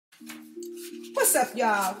What's up,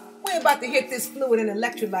 y'all? We're about to hit this fluid and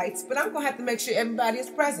electrolytes, but I'm gonna have to make sure everybody is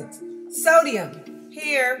present. Sodium,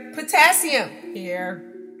 here. Potassium, here.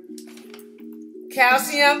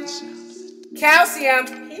 Calcium,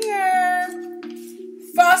 here.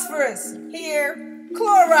 Phosphorus, here.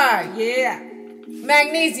 Chloride, yeah.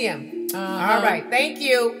 Magnesium, all right, thank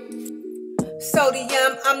you.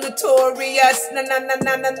 Sodium, I'm notorious, na.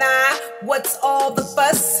 What's all the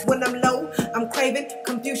fuss? When I'm low, I'm craving,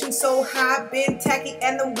 confusion so high, been tacky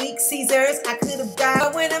and I'm weak, Caesars, I could have died.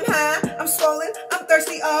 But when I'm high, I'm swollen, I'm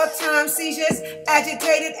thirsty all time, seizures,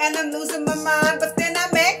 agitated and I'm losing my mind. But then I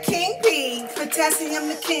met King P, potassium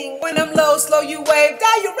the king. When I'm low, slow you wave,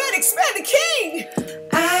 diuretic, spare the king.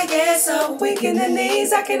 I get so weak in the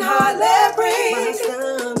knees, I can hardly breathe. My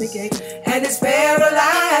stomach ache, and it's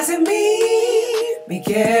paralyzing me. Be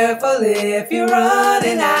careful if you're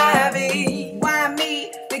running IV. Why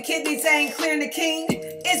me? The kidneys ain't clearing the king.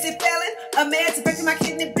 Is it failing? A man's affecting my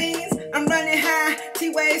kidney beans. I'm running high,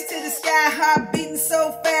 T-waves to the sky, heart beating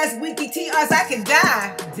so fast, weak TRs, I could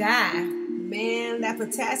die. Man, that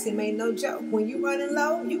potassium ain't no joke. When you running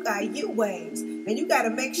low, you got U-waves. And you got to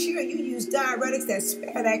make sure you use diuretics that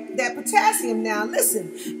spare that potassium now.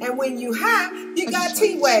 Listen, and when you high, you got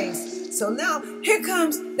T-waves. So now, here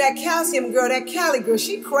comes that calcium girl, that Cali girl.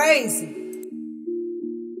 She crazy.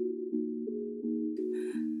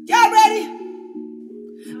 Y'all ready?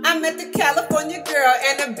 I met the California girl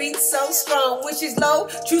and the beat's so strong. When she's low,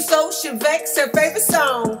 Trousseau, Chevex, her favorite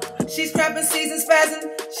song. She's cramping, season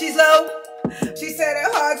spazzing, she's low. She said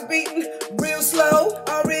her heart's beating real slow.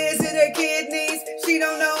 Or is it her kidneys? She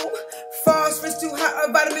don't know. Phosphorus too high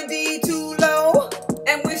or vitamin D too low.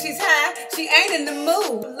 And when she's high, she ain't in the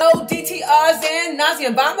mood. Low DTRs and nausea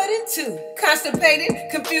and vomiting too. Constipated,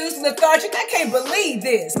 confused, lethargic, I can't believe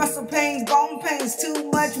this. Muscle pains, bone pains, too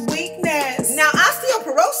much weakness. Now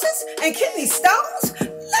osteoporosis and kidney stones?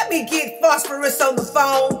 Let me get phosphorus on the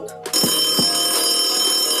phone.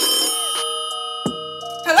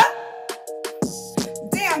 Hello?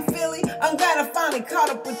 Damn, Philly, I'm glad I finally caught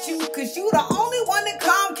up with you, cause you the only one that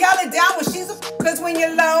calm Cali down when she's cause when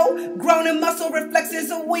you're low, groaning muscle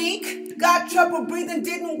reflexes are weak. Got trouble breathing,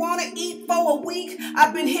 didn't want to eat for a week.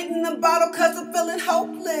 I've been hitting the bottle cause I'm feeling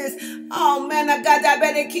hopeless. Oh man, I got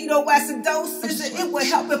diabetic ketoacidosis. It would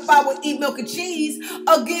help if I would eat milk and cheese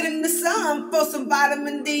or get in the sun for some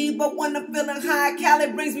vitamin D. But when I'm feeling high,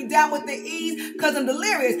 Cali brings me down with the ease, cause I'm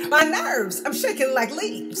delirious. My nerves, I'm shaking like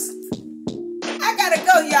leaves. I gotta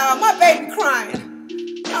go, y'all. My baby crying.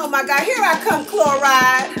 Oh my God, here I come,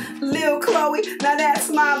 chloride. Lil Chloe, now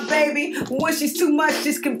that's my baby. When she's too much,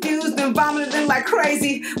 she's confused and vomiting like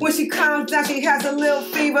crazy. When she calms down, she has a little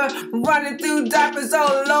fever. Running through diapers,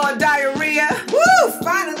 oh Lord, diarrhea. Woo!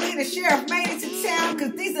 Finally, the sheriff made it to town,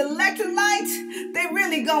 cause these electrolytes, they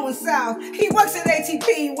really going south. He works at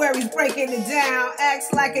ATP where he's breaking it down.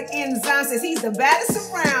 Acts like an enzyme, says he's the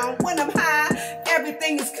baddest around. When I'm high,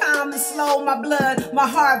 everything is calm and slow. My blood, my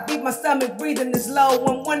heartbeat, my stomach breathing is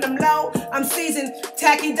low. When I'm low, I'm seasoned,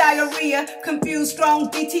 tacky diarrhea, confused, strong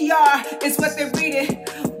DTR is what they're reading.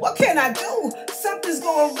 What can I do? Something's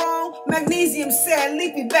going wrong. Magnesium said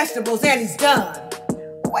leafy vegetables and he's done.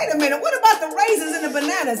 Wait a minute, what about the raisins and the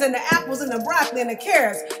bananas and the apples and the broccoli and the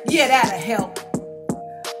carrots? Yeah, that'll help.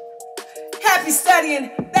 Happy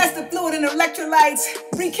studying. That's the fluid and electrolytes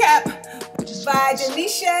recap by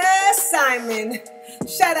Janisha Simon.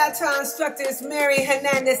 Shout out to our instructors, Mary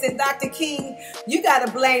Hernandez and Dr. King. You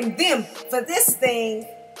gotta blame them for this thing.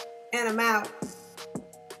 And I'm out.